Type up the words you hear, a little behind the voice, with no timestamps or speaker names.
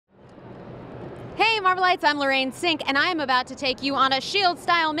Hey Marvelites, I'm Lorraine Cink, and I'm about to take you on a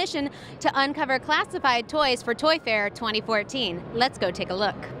SHIELD-style mission to uncover classified toys for Toy Fair 2014. Let's go take a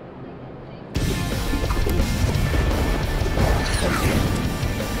look.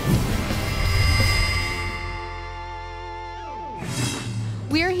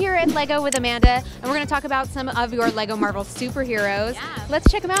 We're here at LEGO with Amanda, and we're going to talk about some of your LEGO Marvel superheroes. Yeah. Let's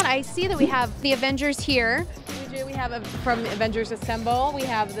check them out. I see that we have the Avengers here. We have from Avengers Assemble. We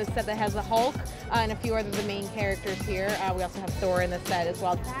have the set that has the Hulk and a few other the main characters here. We also have Thor in the set as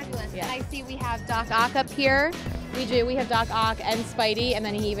well. Fabulous. Yeah. And I see we have Doc Ock up here. We do. We have Doc Ock and Spidey, and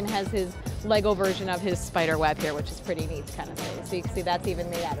then he even has his LEGO version of his spider web here, which is pretty neat kind of thing. So you can see that's even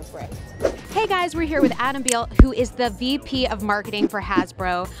made out of brick. Hey guys, we're here with Adam Beal, who is the VP of Marketing for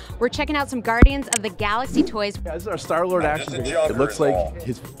Hasbro. We're checking out some Guardians of the Galaxy toys. Yeah, this is our Star-Lord action figure. It looks like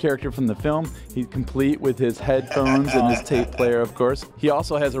his character from the film. He's complete with his headphones and his tape player, of course. He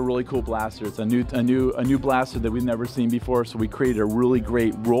also has a really cool blaster. It's a new blaster that we've never seen before, so we created a really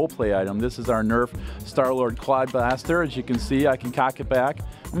great role-play item. This is our Nerf Star-Lord quad blaster. As you can see, I can cock it back.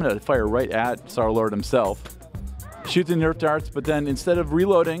 I'm going to fire right at Star-Lord himself. Shoot the Nerf darts, but then instead of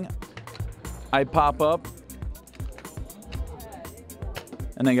reloading, I pop up,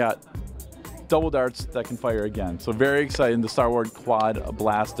 and I got double darts that can fire again. So very exciting, the Star-Lord quad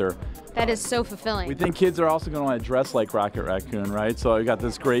blaster. That is so fulfilling. We think kids are also going to want to dress like Rocket Raccoon, right? So I got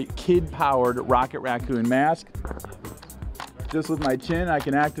this great kid-powered Rocket Raccoon mask. Just with my chin, I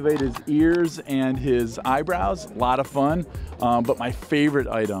can activate his ears and his eyebrows. A lot of fun. But my favorite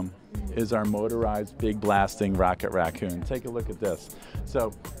item is our motorized big blasting Rocket Raccoon. Take a look at this.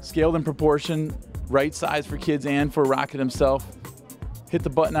 So scaled in proportion, right size for kids and for Rocket himself. Hit the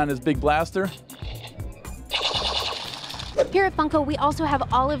button on his big blaster. Here at Funko, we also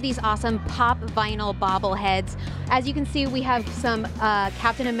have all of these awesome pop vinyl bobbleheads. As you can see, we have some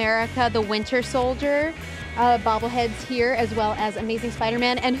Captain America, the Winter Soldier bobbleheads here, as well as Amazing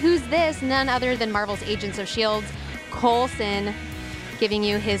Spider-Man. And who's this? None other than Marvel's Agents of S.H.I.E.L.D.'s Coulson, giving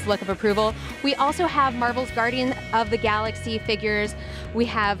you his look of approval. We also have Marvel's Guardian of the Galaxy figures. We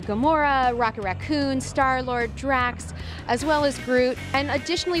have Gamora, Rocket Raccoon, Star-Lord, Drax, as well as Groot. And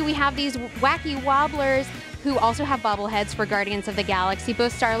additionally, we have these wacky wobblers who also have bobbleheads for Guardians of the Galaxy,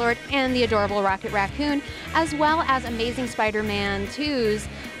 both Star-Lord and the adorable Rocket Raccoon, as well as Amazing Spider-Man 2's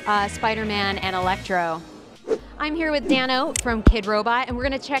Spider-Man and Electro. I'm here with Dano from Kid Robot, and we're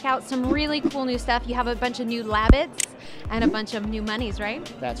going to check out some really cool new stuff. You have a bunch of new Labbits and a bunch of new Monies, right?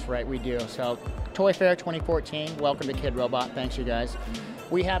 That's right, we do. So, Toy Fair 2014, welcome to Kid Robot. Thanks, you guys.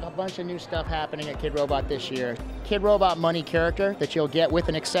 We have a bunch of new stuff happening at Kid Robot this year. Kid Robot Money character that you'll get with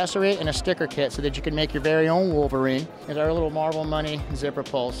an accessory and a sticker kit so that you can make your very own Wolverine is our little Marvel Money zipper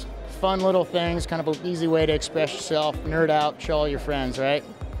pulse. Fun little things, kind of an easy way to express yourself, nerd out, show all your friends, right?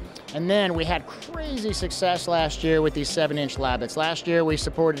 And then we had crazy success last year with these 7-inch Labbits. Last year we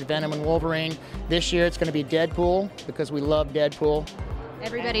supported Venom and Wolverine. This year it's going to be Deadpool because we love Deadpool.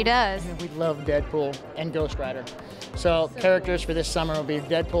 Everybody does. We love Deadpool and Ghost Rider. So characters for this summer will be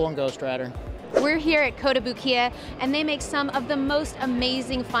Deadpool and Ghost Rider. We're here at Kotobukiya, and they make some of the most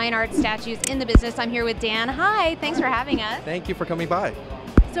amazing fine art statues in the business. I'm here with Dan. Hi, thanks for having us. Thank you for coming by.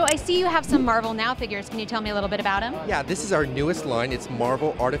 So I see you have some Marvel Now figures. Can you tell me a little bit about them? Yeah, this is our newest line. It's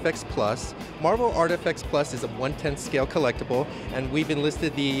Marvel Artifacts Plus. Marvel Artifacts Plus is a 1/10 scale collectible, and we've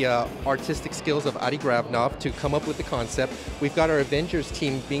enlisted the artistic skills of Adi Gravnov to come up with the concept. We've got our Avengers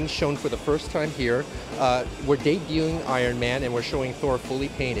team being shown for the first time here. We're debuting Iron Man, and we're showing Thor fully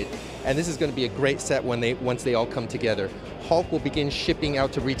painted. And this is going to be a great set once they all come together. Hulk will begin shipping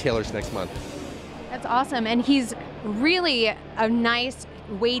out to retailers next month. That's awesome, and he's really a nice,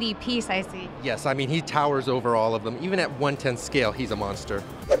 weighty piece, I see. Yes, I mean, he towers over all of them. Even at 1/10 scale, he's a monster.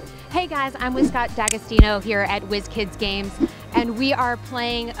 Hey guys, I'm with Scott D'Agostino here at WizKids Games, and we are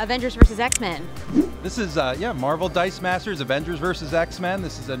playing Avengers vs. X-Men. This is, Marvel Dice Masters Avengers vs. X-Men.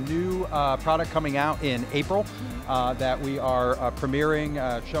 This is a new product coming out in April that we are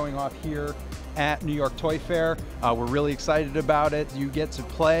premiering, showing off here at New York Toy Fair. We're really excited about it. You get to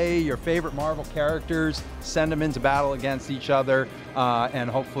play your favorite Marvel characters, send them into battle against each other, and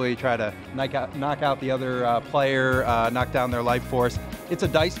hopefully try to knock out the other player, knock down their life force. It's a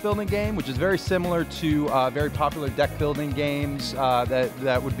dice building game, which is very similar to very popular deck building games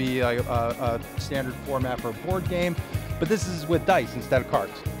that would be a standard format for a board game. But this is with dice instead of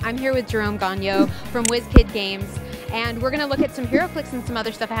cards. I'm here with Jerome Gagnon from WizKid Games, and we're going to look at some HeroClix and some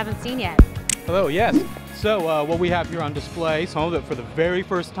other stuff I haven't seen yet. Hello, yes. So what we have here on display, some of it for the very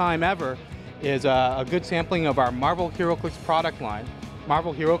first time ever, is a good sampling of our Marvel HeroClix product line.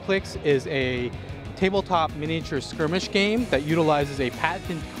 Marvel HeroClix is a tabletop miniature skirmish game that utilizes a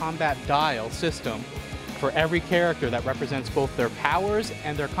patented combat dial system for every character that represents both their powers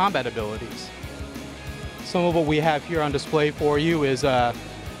and their combat abilities. Some of what we have here on display for you is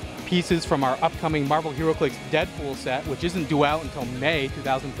pieces from our upcoming Marvel HeroClix Deadpool set, which isn't due out until May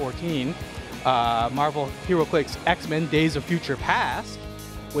 2014. Marvel HeroClix X-Men Days of Future Past.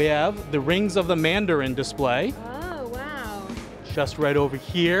 We have the Rings of the Mandarin display. Oh, wow. Just right over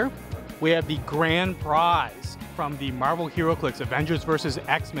here, we have the grand prize from the Marvel HeroClix Avengers vs.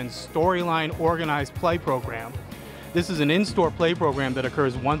 X-Men storyline organized play program. This is an in-store play program that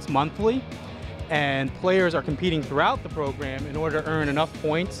occurs once monthly, and players are competing throughout the program in order to earn enough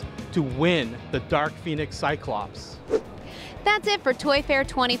points to win the Dark Phoenix Cyclops. That's it for Toy Fair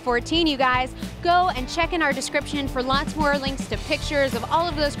 2014, you guys. Go and check in our description for lots more links to pictures of all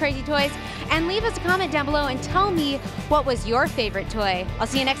of those crazy toys, and leave us a comment down below and tell me what was your favorite toy. I'll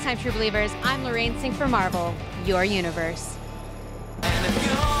see you next time, True Believers. I'm Lorraine Cink for Marvel, your universe. And if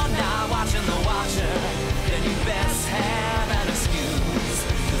you're not watching The Watcher, then you best have an excuse.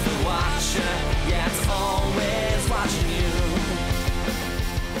 'Cause The Watcher, yeah, it's always watching you.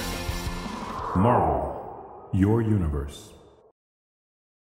 Marvel, your universe.